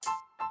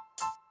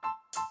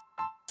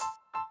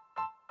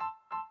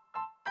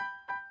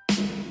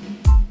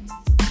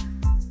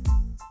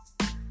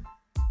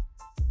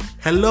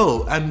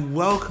Hello and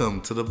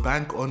welcome to the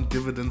Bank on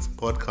Dividends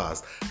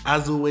podcast.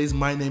 As always,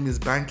 my name is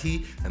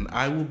Banky and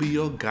I will be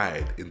your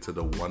guide into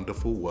the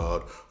wonderful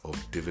world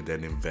of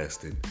dividend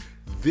investing.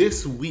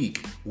 This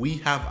week, we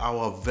have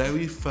our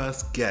very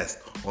first guest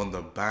on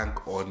the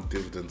Bank on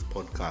Dividends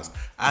podcast.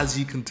 As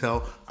you can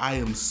tell, I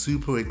am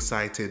super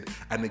excited,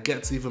 and it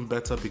gets even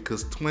better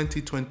because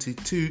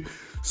 2022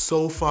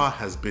 so far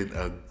has been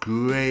a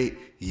great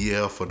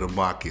year for the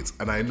markets.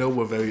 And I know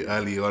we're very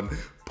early on,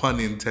 pun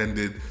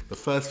intended. The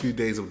first few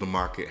days of the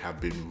market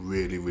have been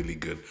really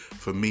good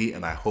for me,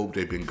 and I hope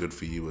they've been good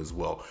for you as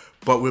well.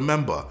 But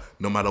remember,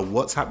 no matter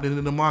what's happening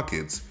in the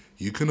markets,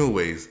 you can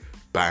always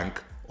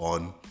bank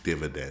on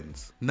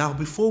dividends. Now,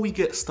 before we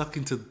get stuck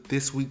into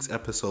this week's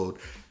episode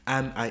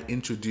and I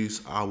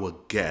introduce our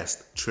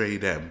guest,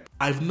 Trade M,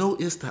 I've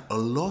noticed that a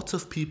lot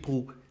of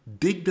people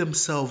dig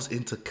themselves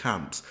into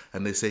camps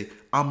and they say,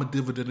 I'm a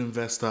dividend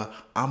investor,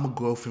 I'm a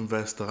growth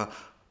investor,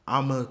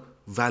 I'm a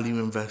value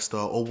investor,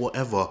 or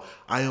whatever.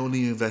 I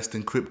only invest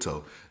in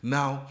crypto.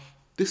 Now,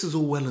 this is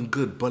all well and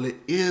good, but it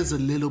is a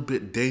little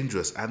bit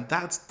dangerous, and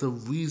that's the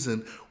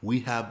reason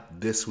we have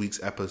this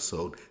week's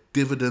episode.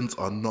 Dividends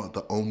are not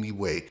the only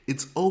way.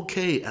 It's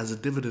okay as a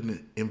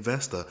dividend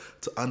investor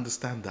to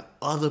understand that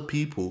other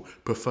people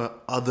prefer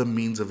other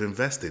means of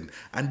investing,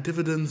 and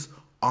dividends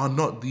are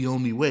not the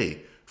only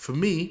way. For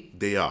me,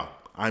 they are.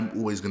 I'm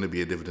always going to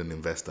be a dividend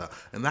investor,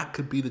 and that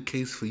could be the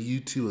case for you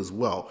too as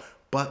well.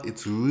 But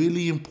it's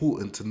really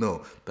important to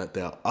know that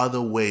there are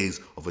other ways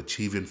of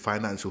achieving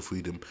financial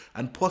freedom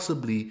and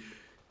possibly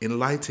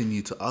enlighten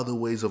you to other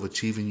ways of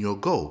achieving your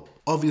goal.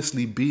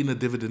 Obviously, being a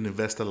dividend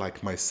investor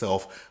like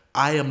myself,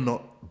 I am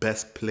not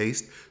best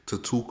placed to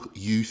talk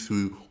you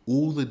through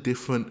all the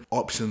different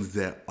options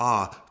there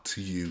are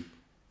to you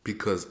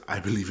because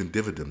I believe in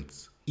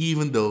dividends,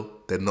 even though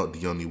they're not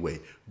the only way.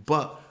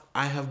 But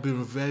I have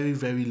been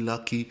very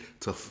lucky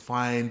to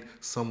find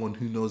someone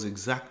who knows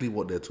exactly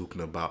what they're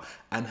talking about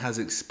and has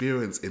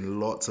experience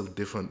in lots of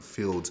different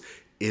fields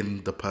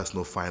in the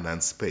personal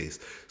finance space.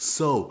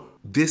 So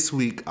this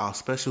week, our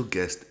special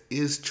guest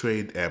is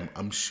Trade M.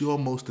 I'm sure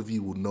most of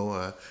you will know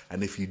her,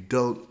 and if you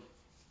don't,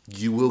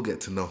 you will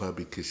get to know her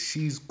because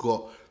she's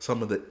got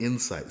some of the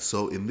insights.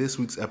 So in this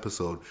week's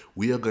episode,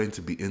 we are going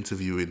to be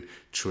interviewing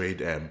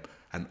Trade M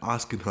and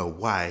asking her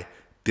why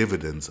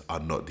dividends are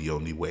not the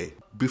only way.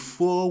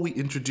 Before we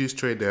introduce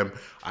Trade M,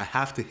 I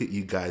have to hit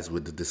you guys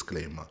with the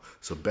disclaimer.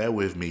 So bear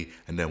with me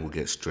and then we'll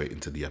get straight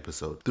into the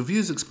episode. The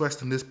views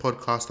expressed in this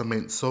podcast are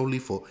meant solely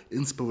for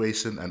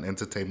inspiration and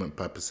entertainment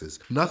purposes.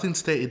 Nothing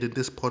stated in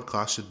this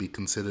podcast should be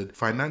considered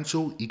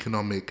financial,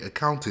 economic,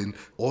 accounting,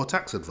 or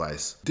tax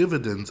advice.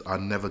 Dividends are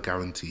never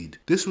guaranteed.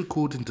 This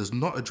recording does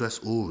not address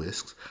all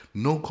risks.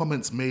 No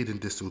comments made in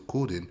this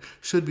recording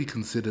should be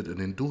considered an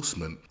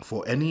endorsement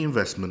for any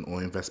investment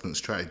or investment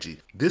strategy.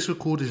 This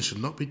recording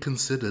should not be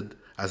considered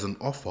as an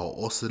offer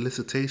or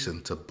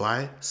solicitation to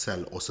buy,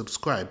 sell, or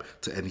subscribe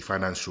to any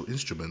financial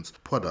instruments,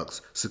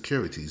 products,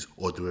 securities,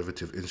 or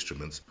derivative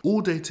instruments.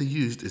 All data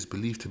used is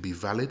believed to be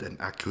valid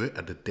and accurate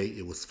at the date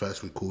it was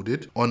first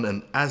recorded on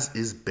an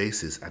as-is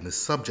basis and is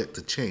subject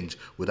to change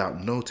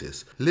without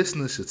notice.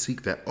 Listeners should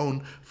seek their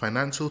own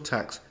financial,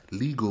 tax,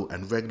 legal,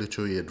 and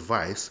regulatory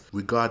advice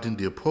regarding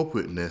the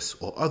appropriateness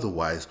or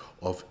otherwise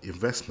of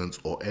investments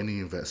or any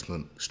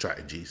investment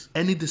strategies.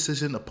 Any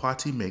decision a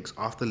party makes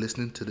after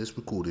listening to this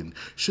recording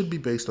should be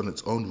based on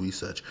its own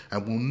research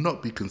and will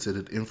not be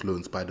considered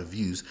influenced by the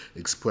views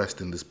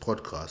expressed in this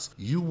podcast.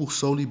 You will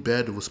solely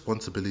bear the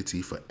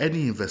responsibility for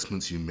any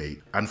investments you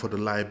make and for the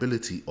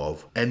liability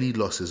of any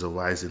losses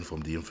arising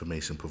from the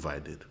information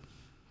provided.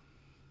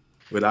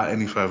 Without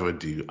any further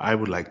ado, I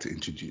would like to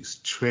introduce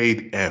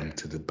Trade M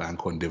to the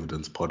Bank on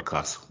Dividends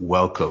podcast.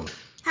 Welcome.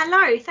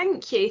 Hello,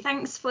 thank you.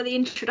 Thanks for the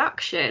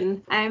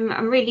introduction.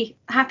 I'm really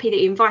happy that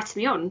you invited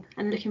me on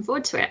and looking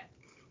forward to it.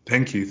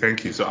 Thank you.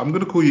 So I'm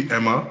going to call you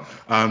Emma,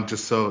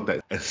 just so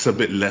that it's a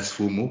bit less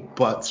formal.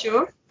 But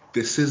sure.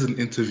 This is an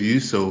interview,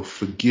 so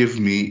forgive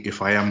me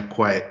if I am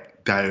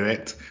quite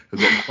direct. I've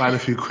got quite a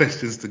few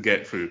questions to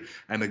get through.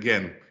 And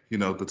again,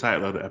 the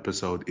title of the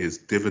episode is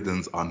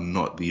Dividends Are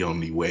Not the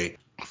Only Way.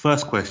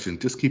 First question,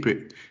 just keep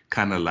it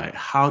kind of light.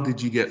 How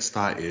did you get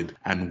started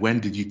and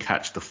when did you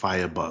catch the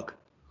fire bug?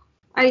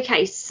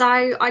 Okay, so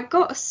I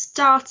got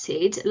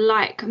started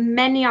like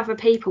many other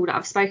people that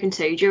I've spoken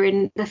to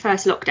during the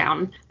first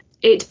lockdown.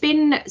 It'd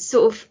been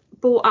sort of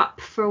brought up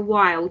for a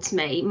while to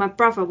me. My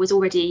brother was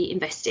already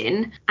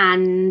investing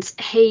and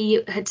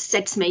he had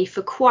said to me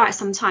for quite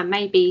some time,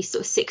 maybe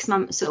sort of 6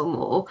 months or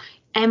more,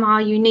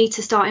 Emma, you need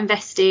to start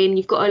investing.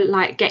 You've got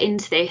to get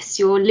into this.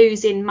 You're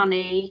losing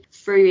money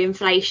through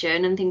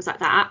inflation and things like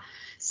that.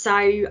 So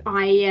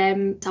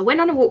I went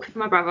on a walk with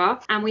my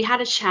brother and we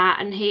had a chat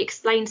and he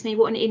explained to me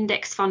what an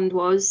index fund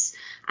was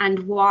and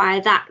why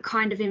that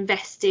kind of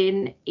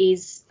investing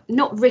is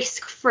not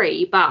risk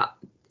free, but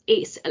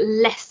it's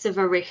less of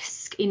a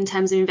risk in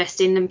terms of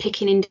investing than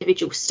picking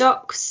individual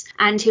stocks.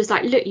 And he was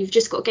like, look, you've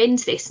just got to get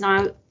into this.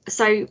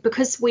 So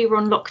because we were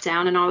on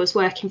lockdown and I was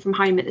working from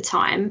home at the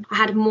time, I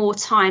had more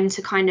time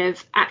to kind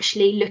of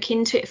actually look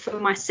into it for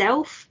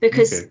myself,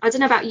 because I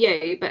don't know about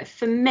you, but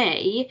for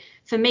me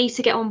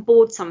to get on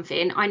board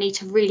something, I need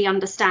to really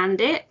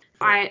understand it.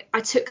 I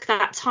took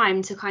that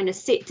time to kind of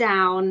sit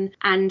down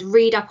and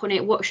read up on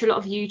it, watch a lot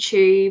of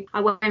YouTube.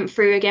 I went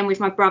through again with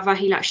my brother.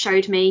 He like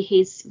showed me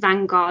his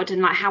Vanguard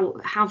and like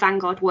how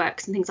Vanguard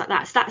works and things like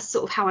that. So that's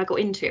sort of how I got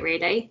into it,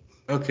 really.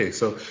 Okay,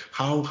 so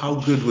how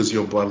good was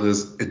your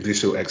brother's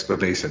initial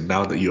explanation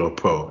now that you're a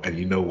pro and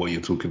you know what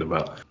you're talking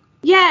about?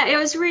 Yeah, it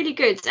was really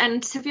good.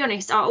 And to be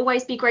honest, I'll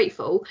always be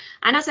grateful.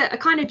 And as a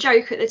kind of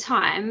joke at the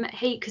time,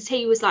 because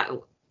he was like,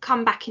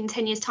 come back in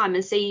 10 years time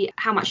and see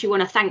how much you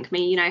want to thank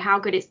me, you know, how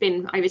good it's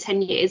been over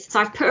 10 years.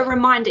 So I've put a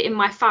reminder in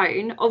my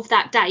phone of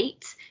that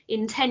date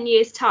in 10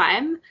 years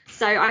time,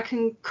 so I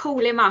can call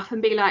him up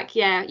and be like,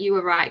 yeah, you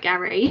were right,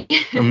 Gary.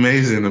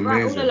 Amazing.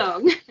 Right all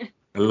along.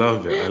 I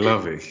love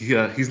it.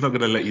 Yeah, he's not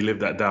going to let you live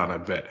that down, I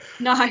bet.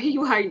 No, he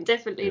won't,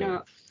 definitely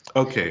not.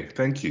 Okay,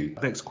 thank you.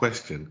 Next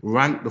question.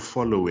 Rank the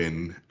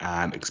following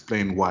and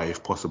explain why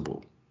if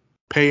possible.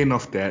 Paying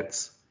off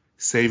debts,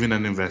 saving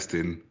and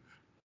investing,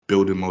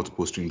 building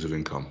multiple streams of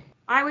income.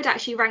 I would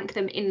actually rank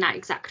them in that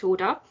exact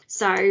order.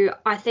 So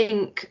I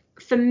think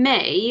for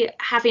me,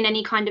 having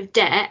any kind of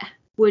debt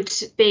would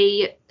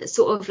be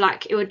sort of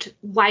like, it would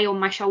weigh on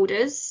my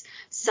shoulders.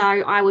 So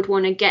I would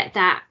want to get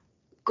that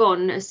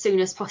gone as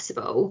soon as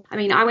possible. I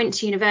mean, I went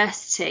to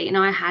university and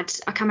I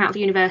come out of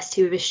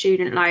university with a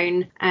student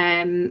loan.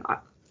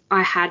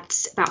 I had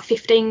about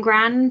 15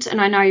 grand, and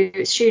I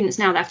know students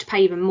now, they have to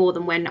pay even more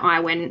than when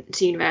I went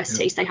to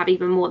university, so they have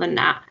even more than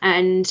that.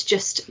 And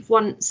just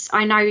once,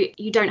 I know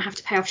you don't have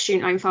to pay off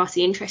student loan fast,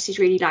 the interest is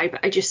really low,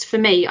 but for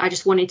me, I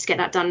just wanted to get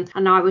that done,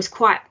 and I was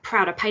quite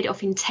proud. I paid it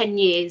off in 10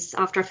 years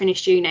after I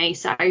finished uni,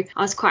 so I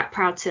was quite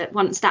proud to,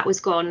 once that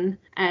was gone.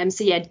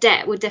 So yeah,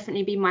 debt would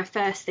definitely be my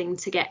first thing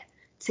to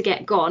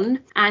get gone,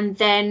 and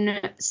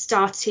then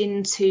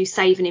starting to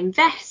save and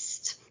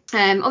invest.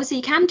 Obviously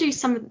you can do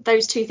some of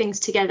those two things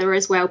together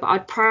as well, but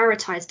I'd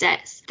prioritise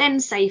debts, then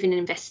saving and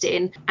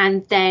investing,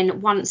 and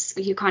then once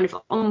you kind of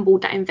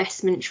onboard that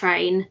investment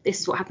train,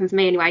 this is what happened for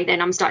me anyway, then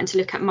I'm starting to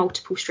look at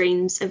multiple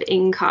streams of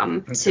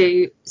income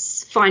to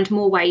find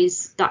more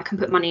ways that I can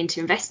put money into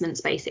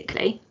investments,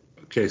 basically.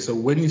 Okay, so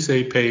when you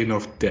say paying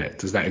off debt,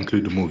 does that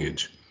include the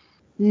mortgage?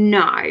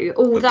 No,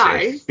 although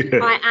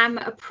I am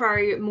a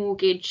pro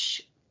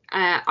mortgage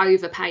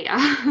overpayer,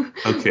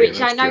 which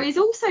I know is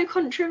also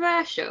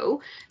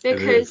controversial,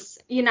 because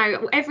you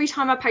know, every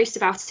time I post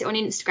about it on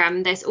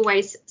Instagram, there's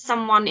always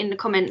someone in the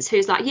comments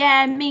who's like,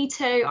 yeah, me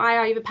too,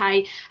 I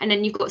overpay, and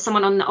then you've got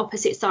someone on the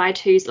opposite side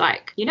who's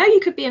like, you know, you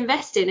could be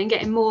investing and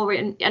getting more,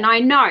 and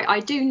I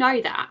do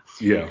know that,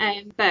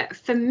 but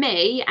for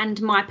me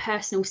and my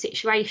personal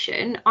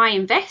situation, I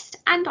invest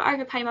and I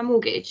overpay my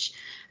mortgage.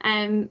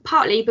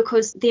 Partly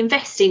because the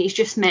investing is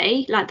just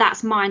me, like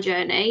that's my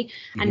journey,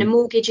 and the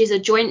mortgage is a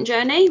joint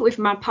journey with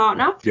my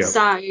partner.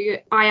 So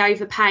I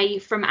overpay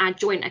from our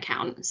joint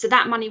account, so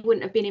that money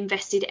wouldn't have been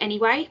invested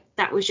anyway.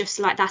 That was just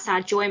like, that's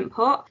our joint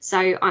pot,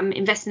 so I'm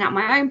investing out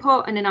my own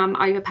pot and then I'm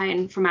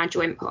overpaying from our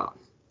joint pot.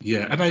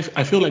 Yeah, and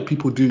I feel like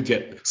people do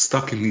get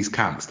stuck in these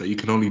camps that you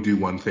can only do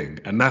one thing.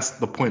 And that's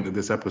the point of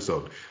this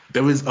episode.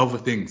 There is other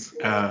things.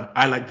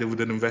 I like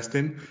dividend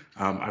investing.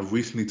 I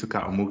recently took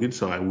out a mortgage,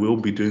 so I will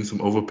be doing some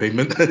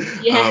overpayment.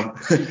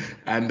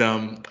 And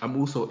I'm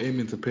also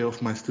aiming to pay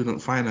off my student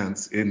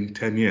finance in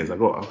 10 years. I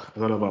got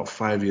about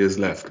 5 years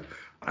left.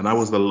 And that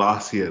was the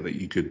last year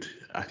that you could,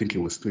 I think it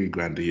was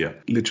 $3,000 a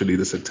year. Literally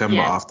the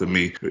September after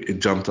me, it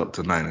jumped up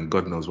to 9, and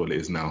God knows what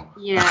it is now.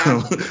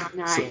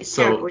 It's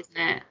terrible, isn't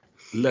it?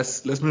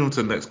 Let's move on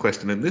to the next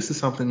question, and this is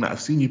something that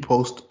I've seen you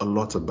post a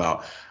lot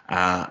about,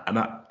 and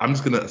I'm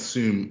just gonna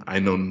assume I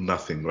know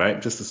nothing, right?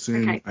 Just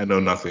assume I know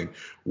nothing.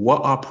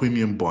 What are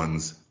premium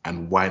bonds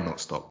and why not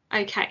stock?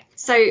 Okay,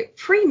 so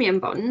premium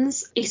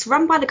bonds, it's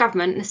run by the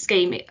government, the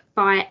scheme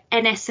by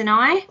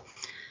NS&I,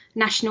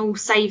 National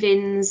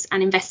Savings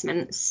and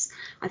Investments,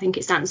 I think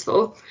it stands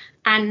for,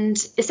 and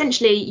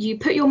essentially you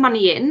put your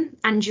money in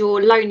and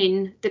you're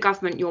loaning the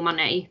government your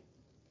money,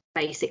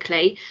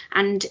 basically,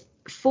 and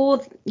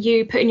for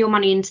you putting your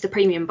money into the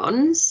premium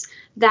bonds,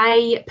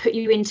 they put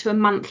you into a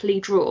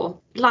monthly draw,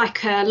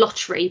 like a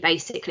lottery,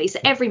 basically. So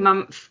every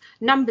month,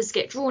 numbers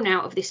get drawn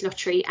out of this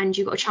lottery, and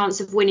you've got a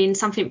chance of winning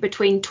something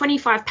between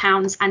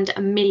 £25 and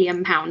 £1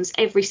 million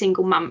every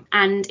single month.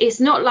 And it's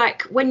not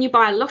like when you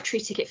buy a lottery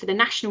ticket for the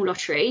national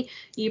lottery,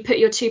 you put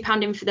your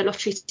 £2 in for the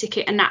lottery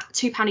ticket and that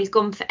 £2 is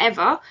gone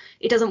forever.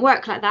 It doesn't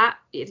work like that.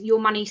 Your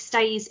money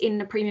stays in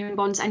the premium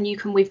bonds and you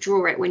can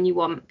withdraw it when you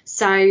want.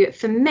 So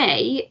for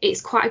me,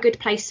 it's quite a good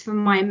place for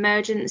my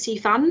emergency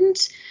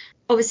fund.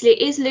 Obviously,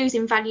 it is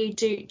losing value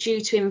due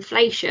to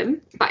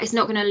inflation, but it's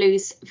not going to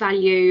lose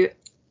value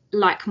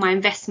like my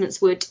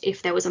investments would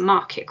if there was a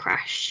market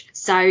crash.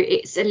 So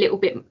it's a little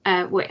bit,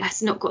 it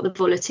has not got the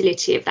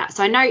volatility of that.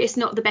 So I know it's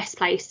not the best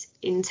place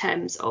in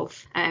terms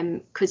of,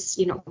 because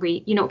you're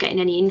not getting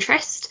any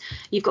interest.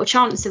 You've got a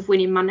chance of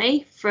winning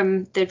money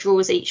from the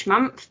draws each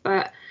month,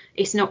 but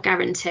it's not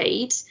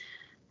guaranteed.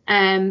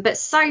 But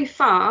so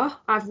far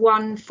I've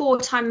won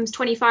 4 times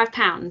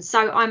 £25.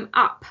 So I'm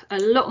up a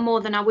lot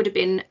more than I would have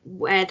been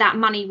where that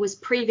money was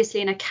previously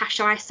in a cash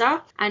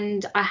ISA,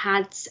 and I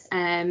had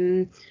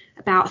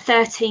about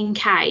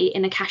 13k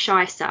in a cash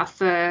ISA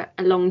for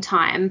a long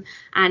time.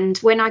 And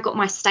when I got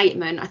my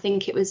statement, I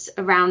think it was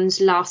around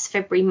last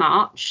February,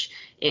 March,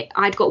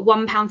 I'd got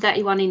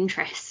 £1.31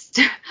 interest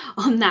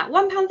on that.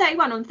 £1.31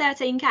 on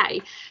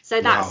 13k.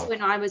 So that's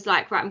when I was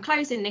like, right, I'm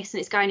closing this and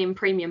it's going in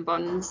premium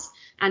bonds.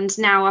 And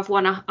now I'm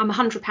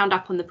 £100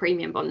 up on the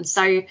premium bonds.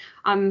 So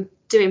I'm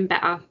doing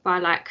better by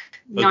like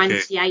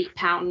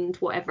 £98,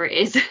 whatever it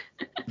is.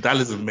 That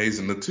is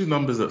amazing. The 2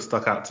 numbers that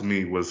stuck out to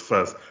me was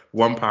first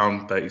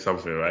 £1.30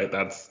 something, right?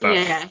 That's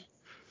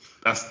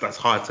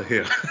hard to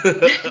hear.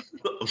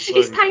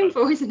 It's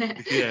painful, isn't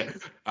it?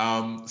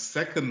 Yeah.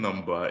 Second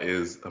number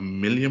is £1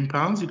 million.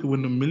 You can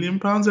win £1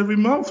 million every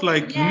month.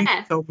 Like, you need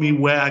to tell me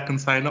where I can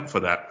sign up for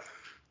that.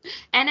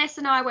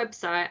 NS&I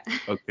website.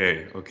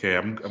 Okay.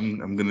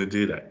 I'm gonna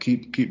do that.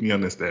 Keep me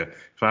honest there.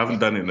 If I haven't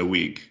done it in a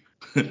week,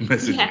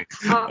 message me.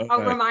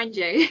 I'll remind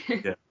you.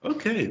 Yeah.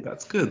 Okay,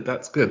 that's good.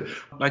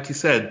 Like you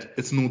said,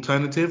 it's an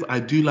alternative. I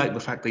do like the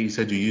fact that you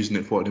said you're using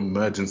it for an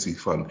emergency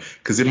fund,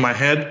 because in my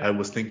head I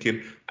was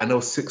thinking, I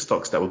know 6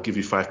 stocks that will give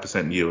you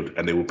 5% yield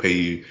and they will pay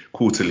you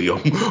quarterly or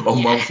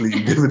monthly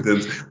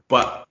dividends.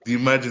 But the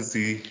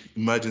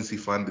emergency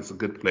fund is a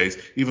good place,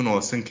 even or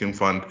a sinking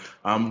fund.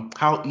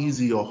 How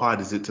easy or hard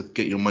is it to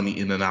get your money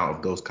in and out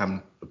of those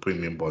kind of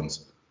premium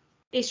bonds?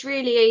 It's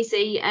really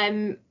easy.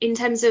 In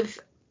terms of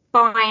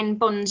buying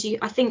bonds,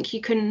 I think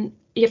you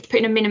have to put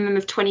in a minimum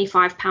of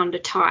 £25 a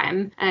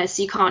time,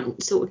 so you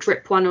can't sort of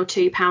drip £1 or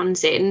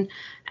 £2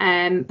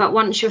 in. But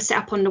once you're set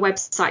up on the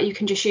website, you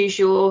can just use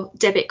your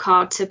debit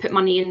card to put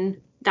money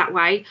in that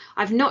way.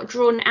 I've not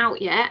drawn out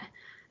yet,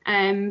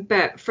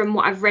 but from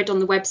what I've read on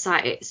the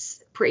website,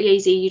 it's pretty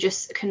easy. You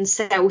just can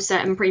sell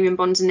certain premium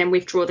bonds and then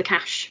withdraw the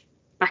cash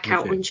back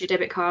out onto your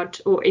debit card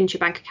or into your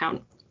bank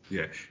account.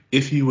 Yeah.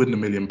 If you win £1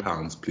 million,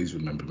 please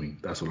remember me.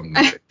 That's what I'm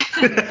going to say.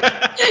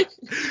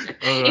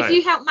 All right. If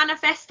you help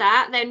manifest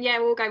that, then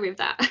we'll go with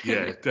that.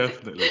 Yeah,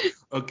 definitely.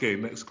 Okay,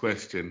 next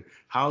question.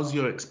 How's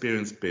your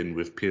experience been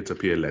with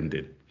peer-to-peer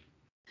lending?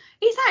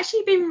 It's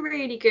actually been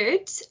really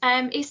good.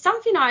 It's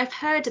something I've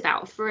heard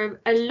about for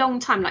a long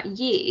time, like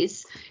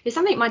years. It's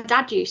something my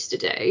dad used to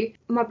do.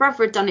 My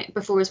brother had done it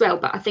before as well,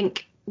 but I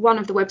think one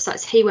of the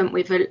websites he went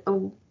with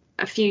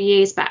a few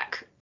years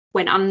back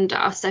went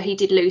under, so he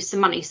did lose some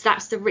money. So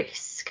that's the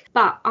risk.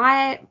 But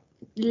I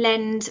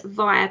lend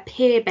via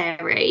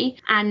Peerberry,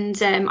 and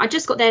I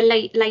just got their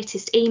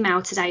latest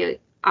email today,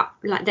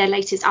 like their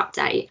latest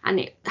update, and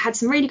it had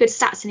some really good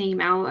stats in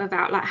email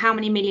about like how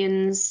many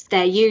millions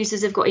their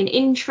users have got in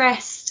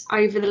interest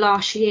over the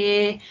last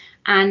year,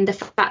 and the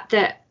fact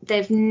that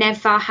they've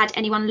never had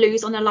anyone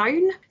lose on a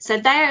loan. So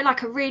they're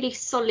like a really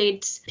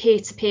solid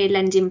peer-to-peer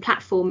lending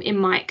platform in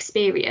my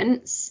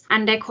experience,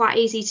 and they're quite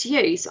easy to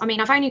use. I mean,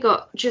 I've only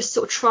got, just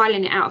sort of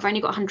trialing it out, I've only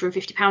got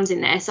 £150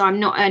 in there, so I'm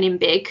not earning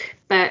big,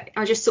 but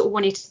I just sort of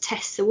wanted to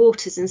test the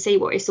waters and see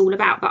what it's all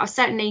about. But I'm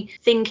certainly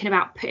thinking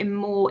about putting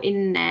more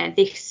in there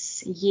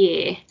this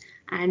year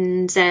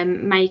and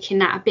making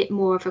that a bit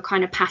more of a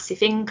kind of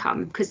passive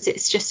income, because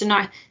it's just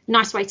a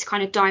nice way to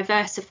kind of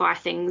diversify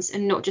things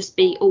and not just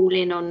be all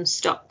in on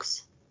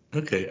stocks.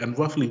 Okay, and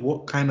roughly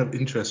what kind of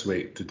interest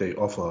rate do they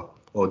offer,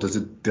 or does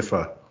it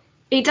differ?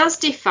 It does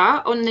differ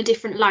on the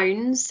different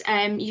loans.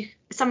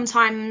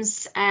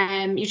 Sometimes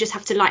you just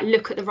have to like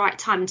look at the right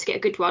time to get a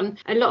good one.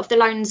 A lot of the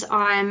loans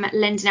I'm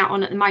lending out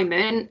on at the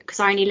moment,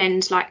 because I only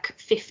lend like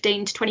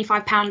 £15 to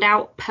 £25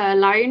 out per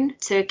loan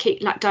to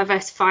keep like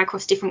diversify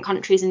across different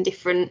countries and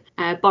different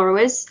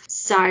borrowers.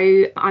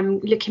 So I'm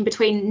looking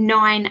between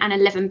 9 and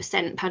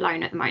 11% per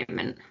loan at the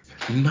moment.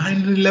 9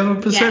 and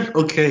 11%? Yeah.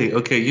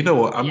 Okay. You know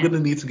what? I'm going to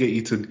need to get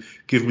you to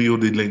give me all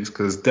the links,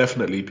 because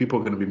definitely people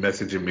are going to be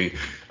messaging me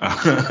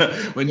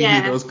when you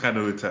do those kind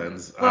of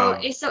returns.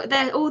 Well,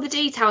 all the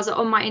details are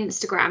on my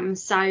Instagram.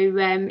 So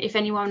if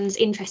anyone's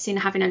interested in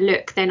having a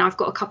look, then I've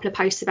got a couple of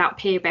posts about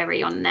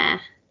Peerberry on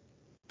there.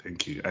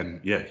 Thank you.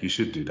 And yeah, you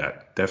should do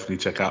that. Definitely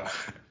check out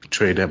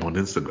TradeM on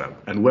Instagram.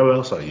 And where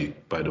else are you,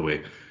 by the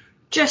way?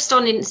 Just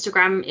on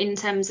Instagram in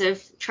terms of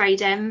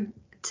TradeM,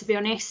 to be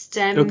honest.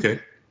 Okay.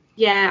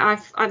 Yeah,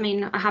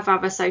 I have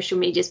other social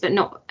medias, but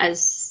not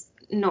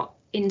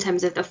in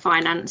terms of the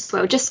finance.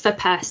 Well, just for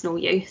personal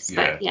use.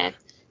 Yeah. But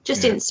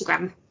just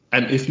Instagram.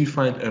 And if you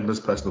find Emma's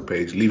personal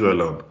page, leave her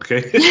alone,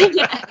 okay?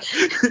 Yeah.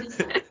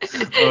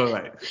 All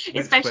right.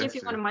 Especially if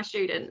you're one of my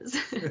students.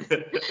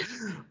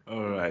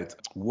 All right.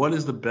 What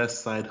is the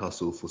best side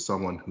hustle for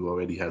someone who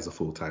already has a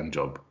full-time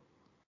job?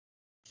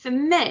 For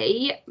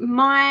me,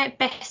 my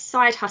best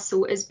side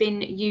hustle has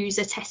been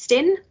user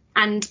testing.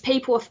 And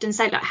people often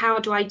say, like, how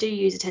do I do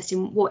user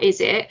testing? What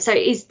is it? So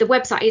the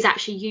website is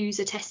actually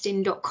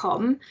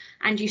usertesting.com,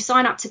 and you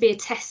sign up to be a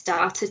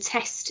tester to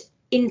test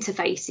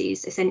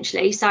interfaces,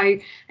 essentially. So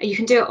you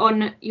can do it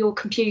on your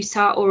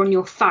computer or on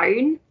your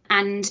phone.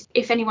 And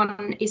if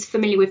anyone is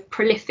familiar with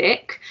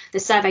Prolific, the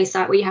survey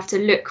site where you have to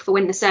look for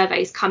when the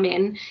surveys come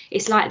in,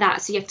 it's like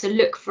that. So you have to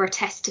look for a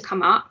test to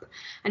come up,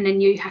 and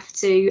then you have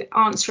to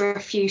answer a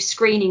few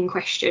screening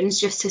questions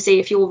just to see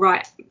if you're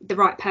the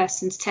right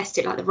person to test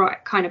it, like the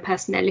right kind of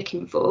person they're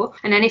looking for.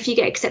 And then if you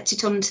get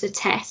accepted onto the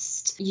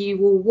test, you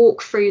will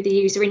walk through the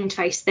user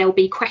interface. There'll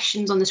be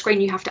questions on the screen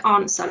you have to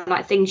answer,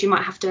 like things you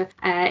might have to,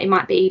 it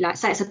might be like,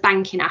 say it's a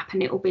banking app,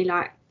 and it will be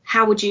like,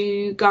 how would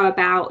you go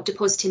about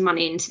depositing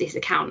money into this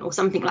account or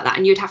something like that?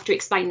 And you'd have to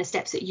explain the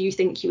steps that you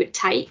think you would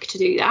take to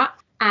do that.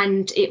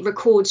 And it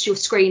records your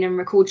screen and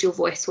records your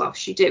voice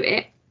whilst you do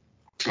it.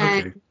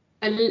 Okay.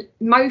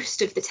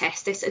 Most of the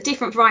tests, there's a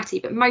different variety,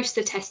 but most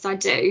of the tests I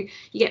do,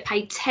 you get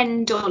paid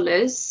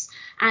 $10,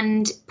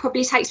 and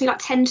probably takes me like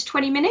 10 to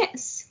 20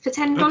 minutes for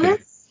 $10.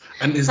 Okay.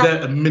 And is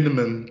there a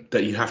minimum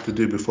that you have to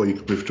do before you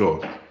can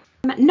withdraw?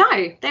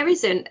 No, there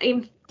isn't.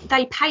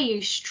 They pay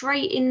you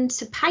straight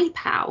into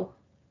PayPal.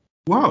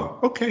 Wow.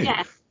 Okay.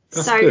 Yeah.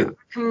 That's so good.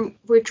 I can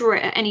withdraw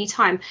it at any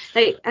time.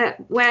 They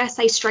where I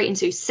say straight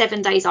into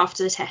 7 days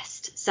after the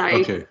test. So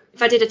Okay.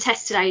 if I did a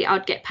test today,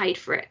 I'd get paid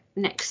for it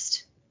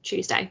next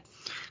Tuesday.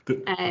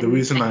 The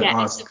reason I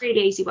ask, it's a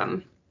really easy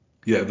one.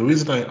 yeah, the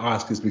reason I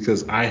ask is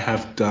because I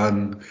have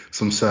done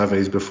some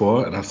surveys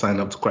before, and I've signed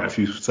up to quite a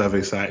few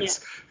survey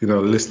sites. You know,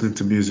 listening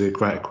to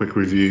music, write a quick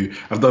review.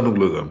 I've done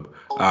all of them.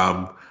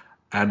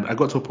 And I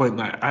got to a point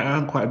that I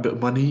earned quite a bit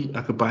of money.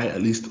 I could buy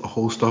at least a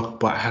whole stock,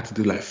 but I had to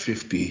do like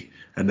 50.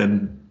 And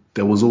then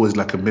there was always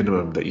like a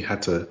minimum that you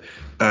had to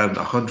earn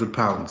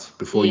 £100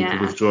 before you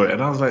could withdraw it.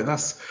 And I was like,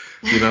 that's,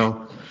 you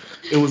know,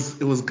 it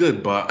was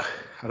good, but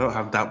I don't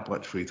have that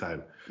much free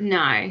time.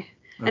 No.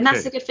 And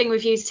that's the good thing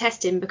with user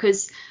testing,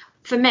 because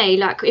for me,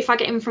 like if I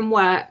get in from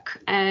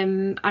work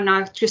and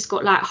I've just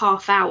got like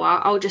half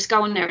hour, I'll just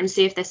go on there and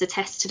see if there's a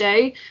test to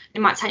do.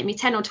 It might take me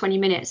 10 or 20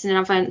 minutes, and then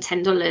I've earned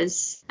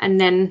 $10 and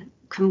then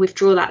can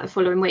withdraw that the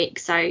following week.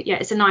 So yeah,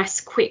 it's a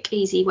nice, quick,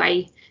 easy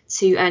way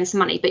to earn some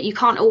money. But you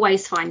can't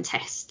always find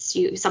tests.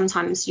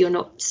 Sometimes you're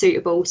not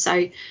suitable, so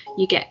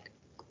you get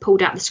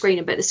pulled out the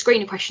screener. But the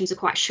screener questions are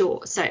quite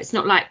short, so it's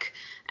not like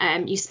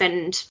you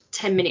spend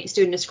 10 minutes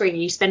doing the screener.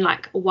 You spend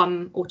like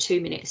 1 or 2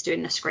 minutes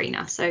doing the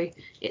screener, so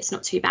it's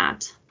not too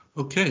bad.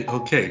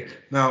 Okay.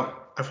 Now,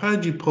 I've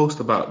heard you post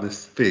about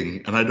this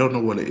thing, and I don't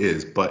know what it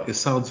is, but it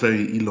sounds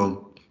very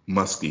Elon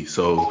Musky.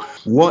 So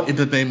what in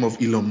the name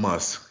of Elon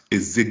Musk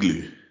is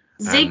Ziglu?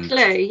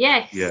 Ziglu,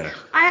 yes. Yeah.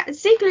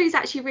 Ziglu is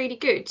actually really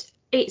good.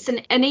 It's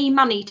an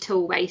e-money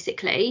tool,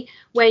 basically,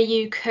 where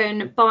you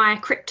can buy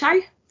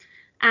crypto,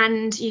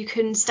 and you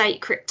can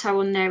stake crypto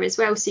on there as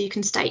well. So you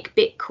can stake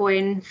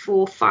Bitcoin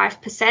for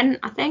 5%,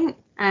 I think.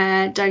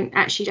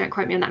 Don't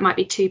quote me on that. It might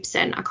be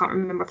 2%. I can't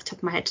remember off the top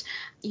of my head.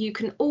 You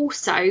can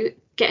also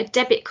get a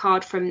debit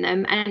card from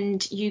them,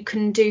 and you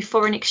can do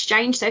foreign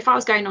exchange. So if I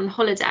was going on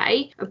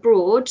holiday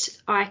abroad,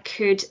 I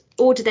could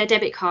order their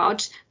debit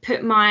card,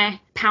 put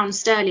my pound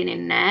sterling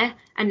in there,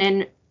 and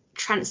then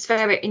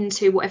transfer it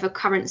into whatever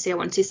currency I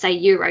wanted,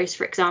 say euros,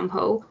 for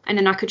example. And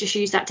then I could just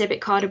use that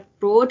debit card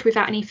abroad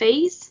without any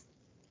fees.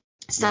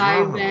 So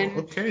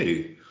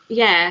okay.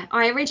 Yeah,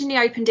 I originally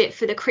opened it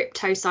for the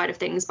crypto side of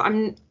things, but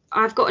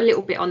I've got a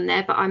little bit on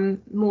there, but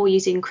I'm more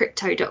using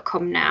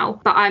crypto.com now.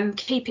 But I'm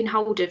keeping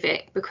hold of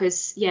it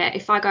because, yeah,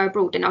 if I go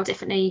abroad, then I'll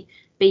definitely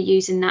be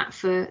using that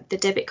for the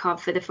debit card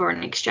for the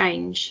foreign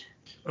exchange.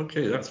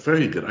 Okay, that's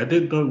very good. I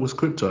didn't know it was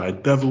crypto. I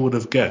never would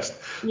have guessed.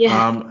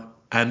 Yeah.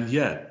 And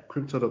yeah,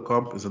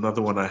 crypto.com is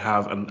another one I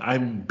have, and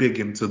I'm big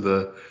into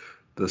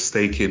the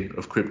staking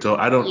of crypto.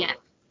 I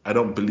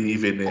don't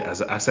believe in it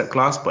as an asset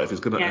class, but if it's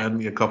going to earn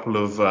me a couple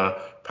of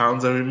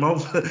pounds every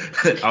month,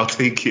 I'll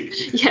take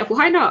it. Yeah,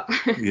 why not?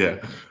 Yeah.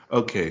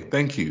 Okay,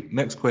 thank you.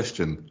 Next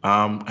question.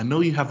 I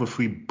know you have a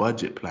free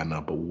budget planner,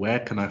 but where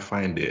can I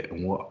find it,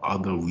 and what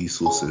other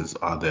resources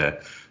are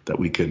there that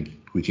we can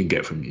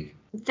get from you?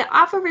 The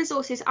other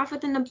resources, other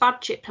than the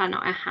budget planner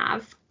I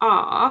have,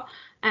 are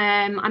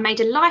I made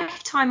a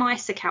lifetime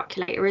ISA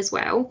calculator as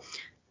well,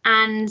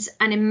 and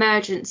an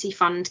emergency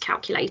fund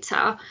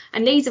calculator.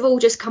 And these have all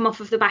just come off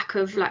of the back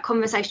of like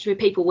conversations with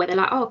people where they're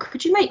like, oh,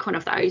 could you make one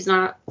of those?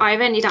 And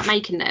I've ended up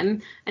making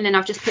them, and then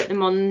I've just put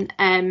them on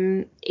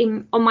on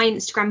my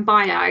Instagram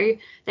bio.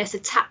 There's a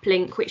tap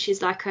link, which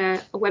is like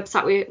a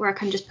website where I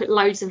can just put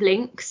loads of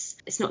links.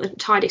 It's not the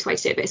tidiest way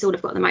to do it, but it's all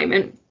I've got at the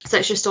moment. So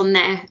it's just on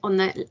there, on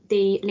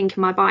the link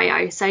in my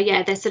bio. So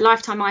yeah, there's a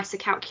lifetime ISA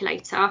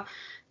calculator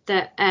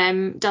that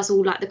does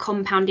all like the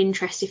compound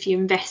interest if you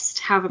invest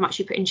however much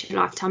you put into your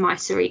lifetime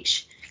ISA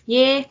each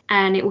year,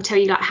 and it will tell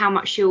you like how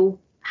much you'll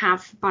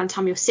have by the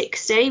time you're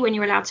 60 when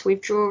you're allowed to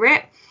withdraw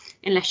it,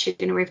 unless you're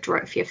going to withdraw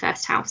it for your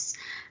first house.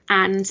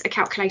 and a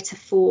calculator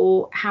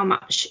for how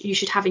much you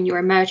should have in your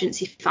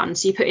emergency fund.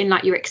 So you put in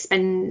like your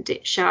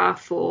expenditure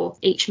for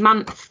each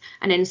month,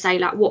 and then say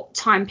like what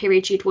time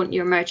period you'd want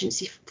your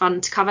emergency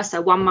fund to cover.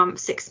 So 1 month,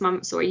 6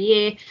 months, or a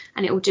year,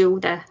 and it will do all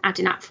the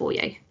adding up for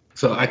you.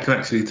 So I can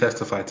actually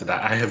testify to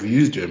that. I have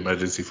used your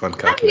emergency fund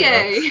Have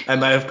calculator, you?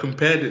 and I have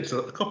compared it to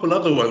a couple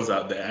other ones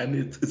out there, and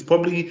it's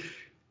probably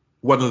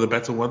one of the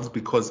better ones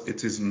because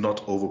it is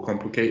not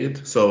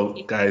overcomplicated. So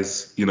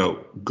guys,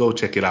 go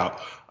check it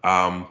out.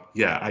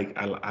 Yeah,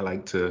 I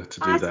like to do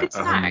That's that. good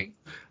to know.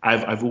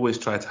 I've always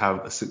tried to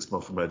have a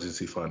 6-month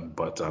emergency fund,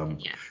 but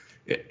Yeah.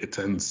 it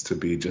tends to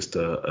be just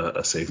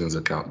a savings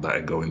account that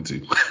I go into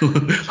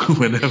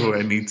whenever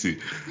I need to.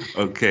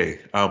 Okay,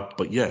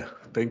 but yeah,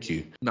 thank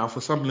you. Now,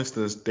 for some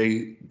listeners,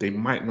 they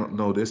might not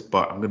know this,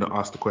 but I'm going to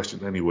ask the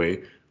question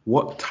anyway.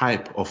 What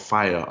type of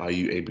fire are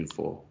you aiming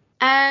for?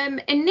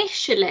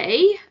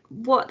 Initially,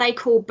 what they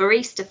call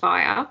barista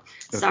fire.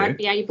 So Okay. I'd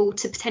be able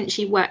to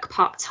potentially work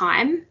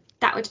part-time.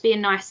 That would be a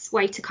nice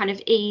way to kind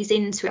of ease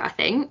into it, I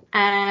think.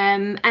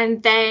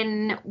 And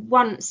then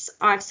once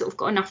I've sort of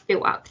got enough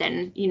built up,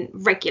 then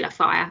regular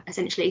fire,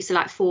 essentially. So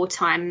like 4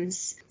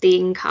 times the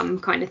income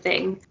kind of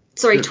thing.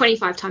 Sorry,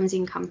 25 times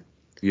income.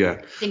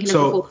 Yeah. Thinking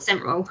So, of the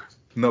 4% rule.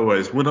 no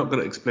worries. We're not going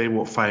to explain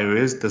what fire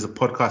is. There's a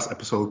podcast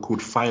episode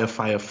called Fire,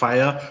 Fire,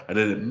 Fire. I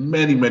did it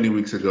many, many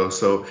weeks ago.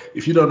 So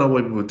if you don't know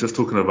what we were just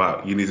talking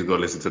about, you need to go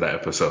listen to that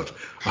episode.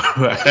 All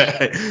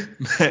right.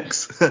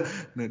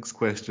 Next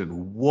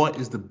question. What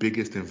is the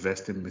biggest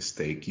investing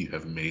mistake you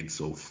have made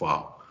so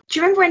far? Do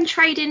you remember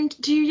when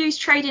do you use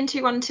Trading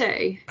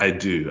 212? I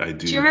do.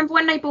 Do you remember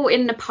when they bought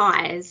in the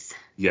pies?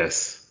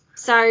 Yes.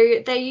 So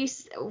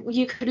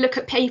you could look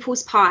at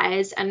people's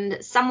pies, and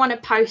someone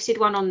had posted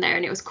one on there,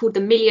 and it was called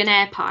the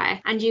millionaire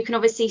pie. And you can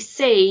obviously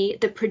see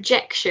the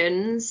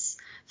projections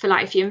for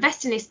like, if you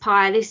invest in this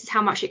pie, this is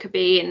how much it could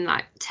be in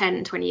like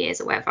 10, 20 years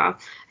or whatever.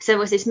 So there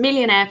was this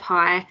millionaire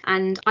pie,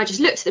 and I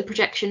just looked at the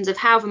projections of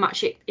however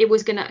much it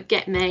was going to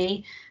get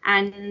me,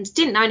 and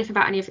didn't know anything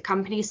about any of the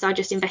companies, so I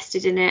just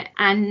invested in it.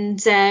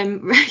 And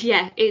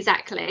yeah,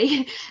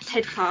 exactly.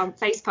 Head palm,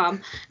 face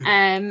palm.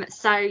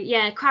 So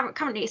yeah,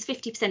 currently it's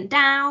 50%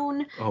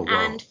 down. Oh, wow.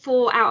 And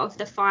 4 out of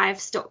the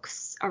 5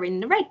 stocks are in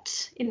the red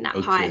in that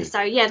pie. Okay.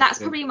 So yeah, that's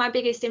probably my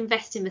biggest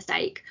investing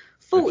mistake.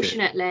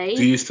 Fortunately,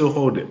 do you still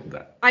hold it?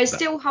 I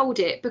still hold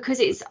it because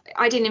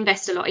I didn't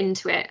invest a lot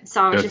into it.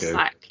 So I was just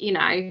like, you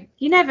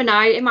never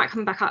know, it might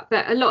come back up.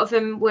 But a lot of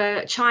them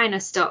were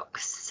China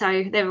stocks,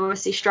 so they've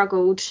obviously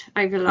struggled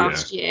over the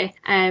last year.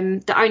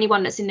 The only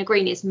one that's in the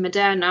green is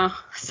Moderna.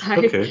 So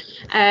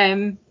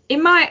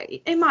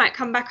it might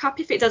come back up.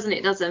 If it doesn't,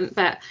 it doesn't.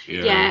 But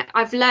yeah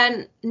I've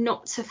learned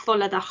not to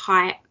follow the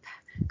hype,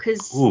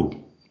 because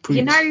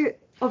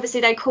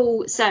obviously they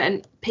call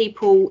certain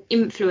people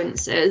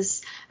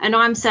influencers, and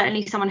I'm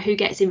certainly someone who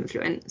gets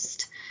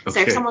influenced. Okay.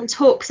 So if someone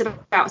talks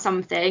about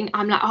something,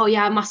 I'm like, oh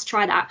yeah, I must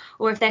try that.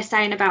 Or if they're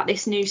saying about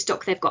this new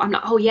stock they've got, I'm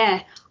like, oh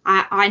yeah,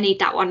 I need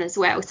that one as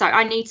well. So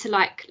I need to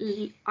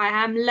I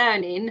am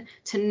learning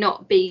to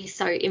not be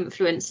so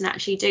influenced and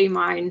actually do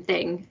my own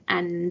thing,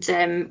 and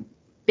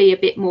be a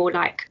bit more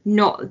like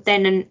not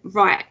then and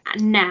right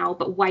now,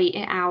 but wait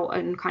it out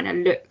and kind of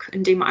look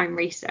and do my own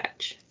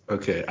research.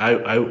 Okay,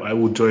 I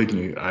will join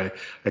you. I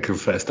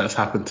confess that's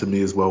happened to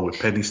me as well with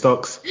penny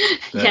stocks.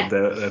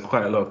 There are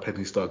quite a lot of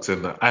penny stocks,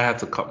 and I had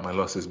to cut my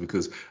losses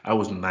because I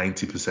was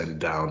 90%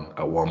 down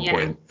at one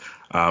point.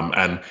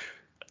 And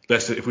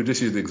let's say, if we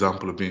just use the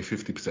example of being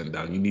 50%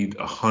 down, you need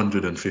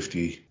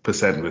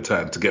 150%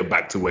 return to get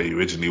back to where you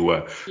originally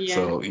were. Yeah.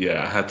 So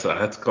yeah, I had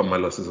to cut my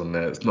losses on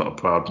there. It's not a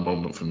proud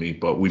moment for me,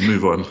 but we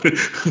move on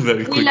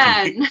very quickly. We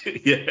learn.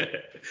 Yeah.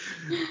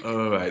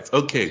 All right.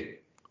 Okay.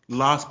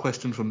 Last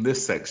question from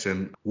this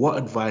section. What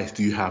advice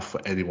do you have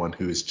for anyone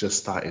who is just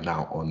starting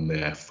out on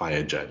their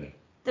FIRE journey?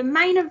 The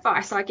main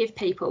advice I give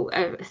people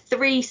are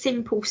 3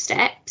 simple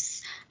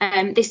steps.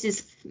 This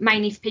is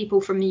mainly for people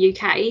from the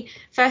UK.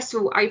 First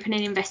of all, open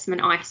an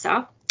investment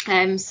ISA.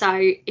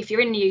 So if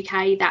you're in the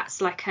UK,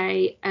 that's like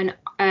a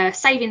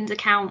savings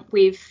account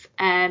with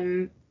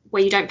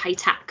where you don't pay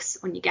tax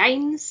on your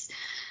gains.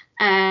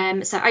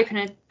 So open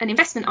an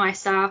investment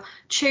ISA,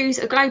 choose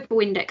a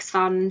global index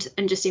fund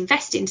and just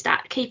invest into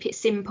that. Keep it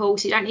simple,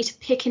 so you don't need to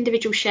pick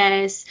individual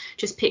shares.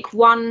 Just pick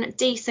one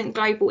decent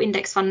global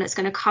index fund that's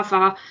going to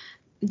cover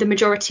the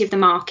majority of the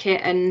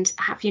market and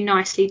have you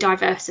nicely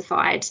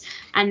diversified,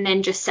 and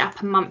then just set up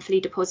a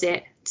monthly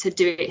deposit to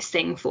do its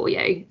thing for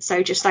you.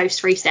 So just those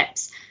 3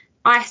 steps: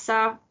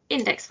 ISA,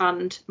 index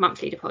fund,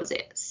 monthly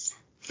deposits.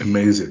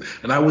 Amazing.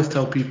 And I always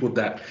tell people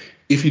that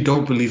if you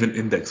don't believe in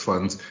index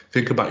funds,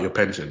 think about your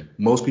pension.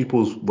 Most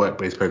people's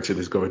work-based pension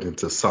is going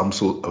into some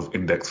sort of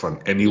index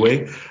fund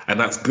anyway, and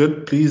that's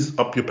good. Please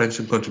up your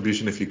pension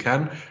contribution if you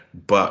can.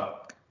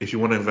 But if you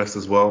want to invest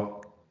as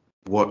well,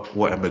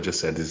 what Emma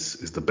just said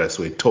is the best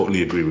way.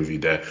 Totally agree with you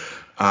there.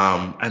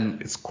 And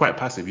it's quite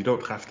passive. You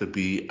don't have to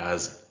be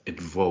as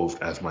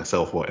involved as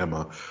myself or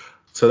Emma.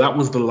 So that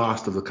was the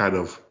last of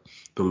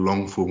the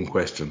long form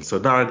questions. So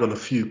now I got a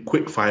few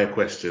quick fire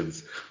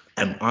questions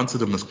and answer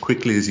them as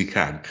quickly as you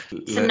can. So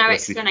no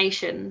Let's see.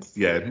 explanations.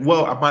 Yeah,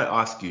 well, I might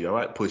ask you, I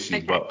might push you,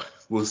 Okay. but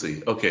we'll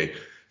see. Okay,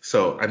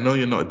 so I know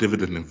you're not a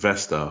dividend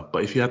investor,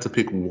 but if you had to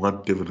pick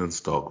one dividend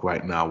stock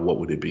right now, what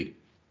would it be?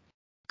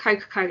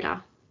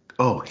 Coca-Cola.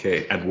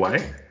 Okay, and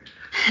why?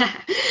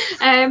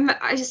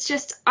 I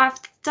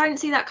don't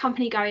see that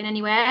company going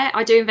anywhere.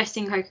 I do invest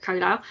in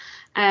Coca-Cola.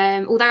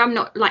 Although I'm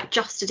not like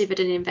just a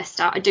dividend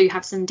investor, I do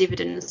have some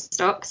dividend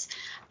stocks.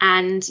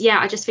 And yeah,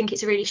 I just think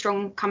it's a really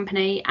strong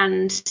company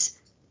and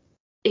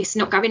it's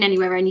not going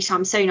anywhere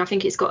anytime soon. I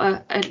think it's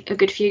got a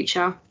good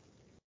future.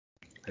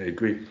 I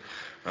agree.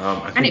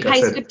 And it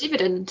pays a good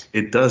dividend.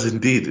 It does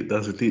indeed. It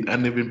does indeed.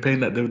 And they've been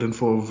paying that dividend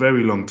for a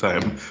very long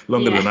time,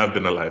 longer than I've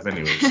been alive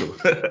anyway. So,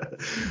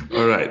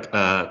 all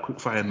right. Quick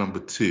fire number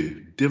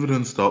 2: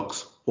 dividend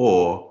stocks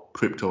or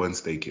crypto and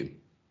staking?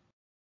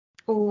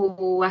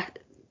 Oh,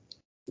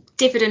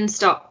 dividend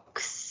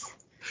stocks.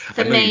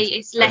 For me,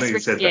 it's less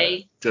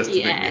risky. Just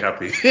to make me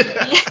happy.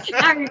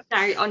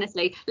 No,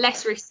 honestly,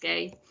 less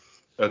risky.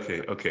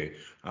 Okay.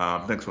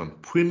 Next one: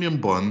 premium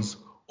bonds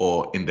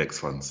or index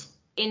funds?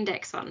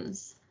 Index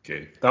funds.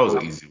 Okay, that was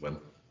an easy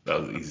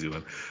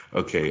one.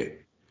 Okay,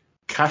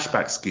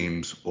 cashback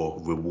schemes or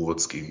reward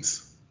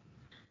schemes?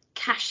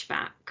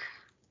 Cashback.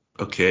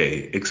 Okay,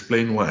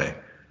 explain why.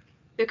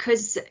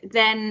 Because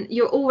then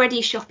you're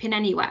already shopping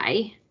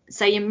anyway,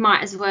 so you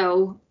might as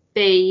well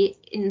be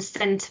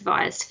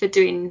incentivized for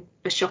doing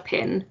the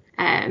shopping.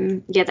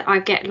 That I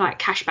get like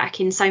cashback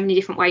in so many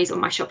different ways on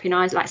my shopping.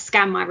 I like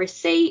scan my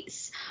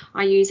receipts,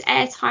 I use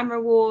airtime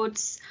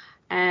rewards,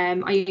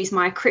 I use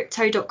my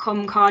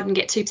crypto.com card and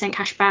get 2%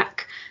 cash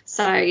back.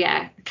 So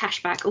yeah,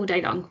 cashback all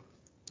day long.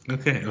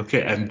 Okay.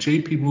 And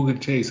JP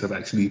Morgan Chase have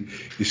actually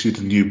issued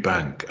a new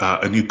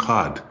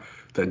card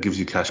that gives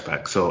you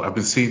cashback. So I've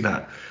been seeing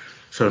that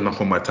showing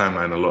up on my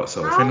timeline a lot.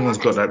 So if anyone's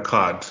got that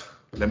card,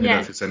 let me know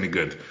if it's any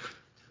good.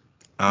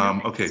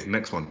 Okay,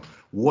 next one.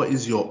 What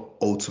is your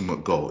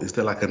ultimate goal? Is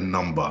there like a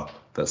number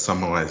that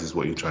summarizes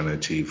what you're trying to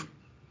achieve?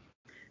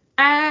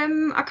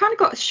 I kind of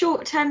got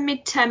short term,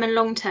 mid term, and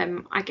long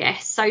term, I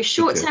guess. So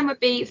short term would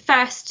be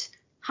first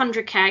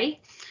 100k.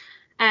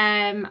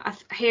 I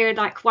hear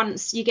like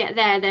once you get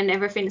there, then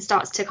everything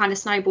starts to kind of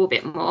snowball a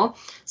bit more.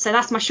 So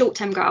that's my short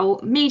term goal.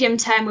 Medium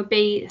term would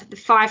be the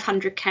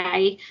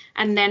 500k,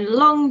 and then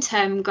long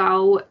term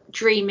goal,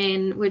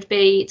 dreaming, would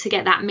be to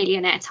get that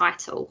millionaire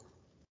title.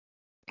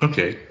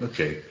 Okay.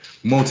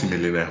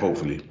 Multi-millionaire,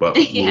 hopefully, but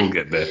we'll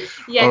get there.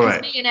 Yeah,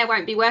 because millionaire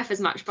won't be worth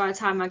as much by the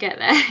time I get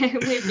there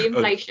with the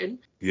inflation.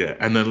 Yeah,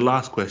 and then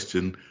last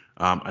question,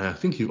 and I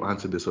think you've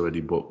answered this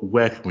already, but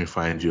where can we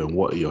find you and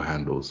what are your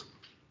handles?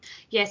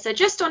 Yeah, so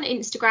just on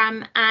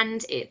Instagram,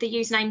 and the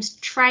username's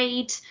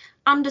trade__EM.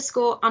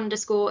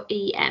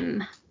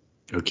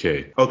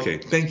 Okay.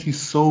 Thank you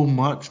so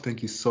much.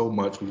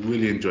 We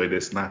really enjoyed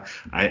this. Now,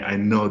 I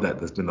know that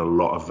there's been a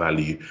lot of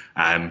value.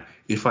 And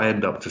if I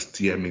end up just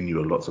DMing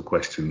you lots of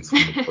questions from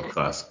the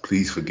podcast,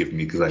 please forgive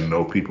me because I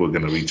know people are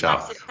going to reach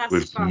out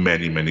with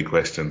many, many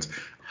questions.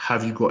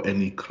 Have you got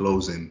any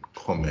closing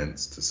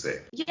comments to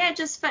say? Yeah,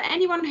 just for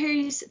anyone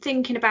who's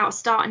thinking about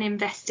starting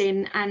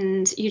investing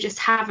and you just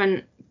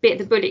haven't bit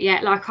the bullet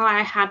yet, like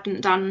I hadn't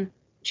done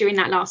during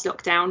that last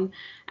lockdown,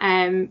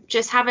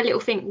 just have a little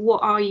think,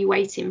 what are you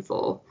waiting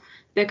for?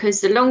 Because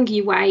the longer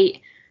you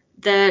wait,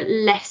 the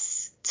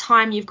less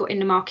time you've got in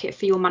the market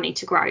for your money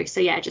to grow.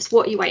 So yeah, just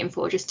what are you waiting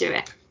for? Just do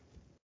it.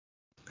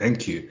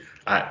 Thank you.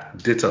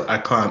 Ditto. I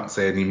can't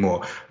say any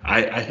more.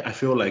 I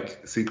feel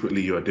like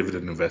secretly you're a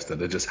dividend investor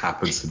that just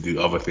happens to do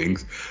other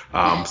things.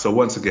 So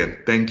once again,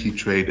 thank you,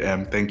 Trade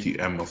M. Thank you,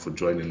 Emma, for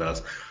joining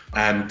us.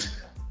 And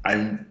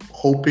I'm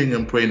hoping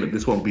and praying that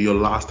this won't be your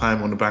last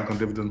time on the Bank on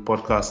Dividends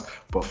podcast.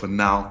 But for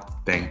now,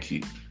 thank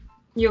you.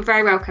 You're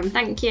very welcome.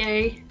 Thank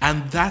you.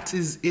 And that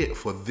is it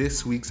for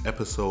this week's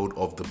episode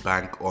of the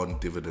Bank on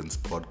Dividends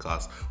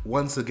podcast.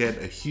 Once again,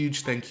 a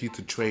huge thank you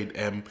to Trade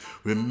M.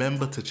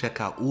 Remember to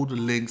check out all the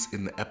links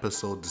in the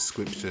episode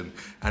description.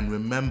 And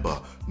remember,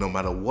 no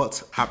matter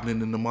what's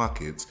happening in the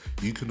markets,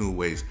 you can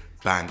always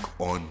bank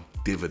on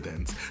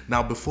dividends.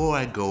 Now, before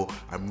I go,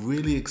 I'm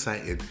really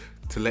excited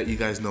to let you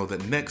guys know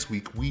that next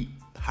week we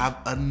have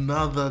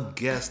another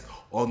guest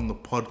on the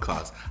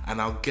podcast, and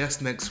our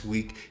guest next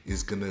week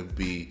is going to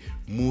be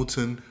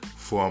Morton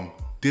from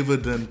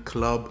Dividend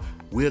Club.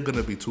 We're going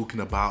to be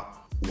talking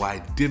about why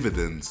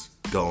dividends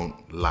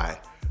don't lie.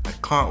 I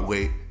can't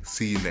wait.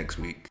 See you next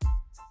week.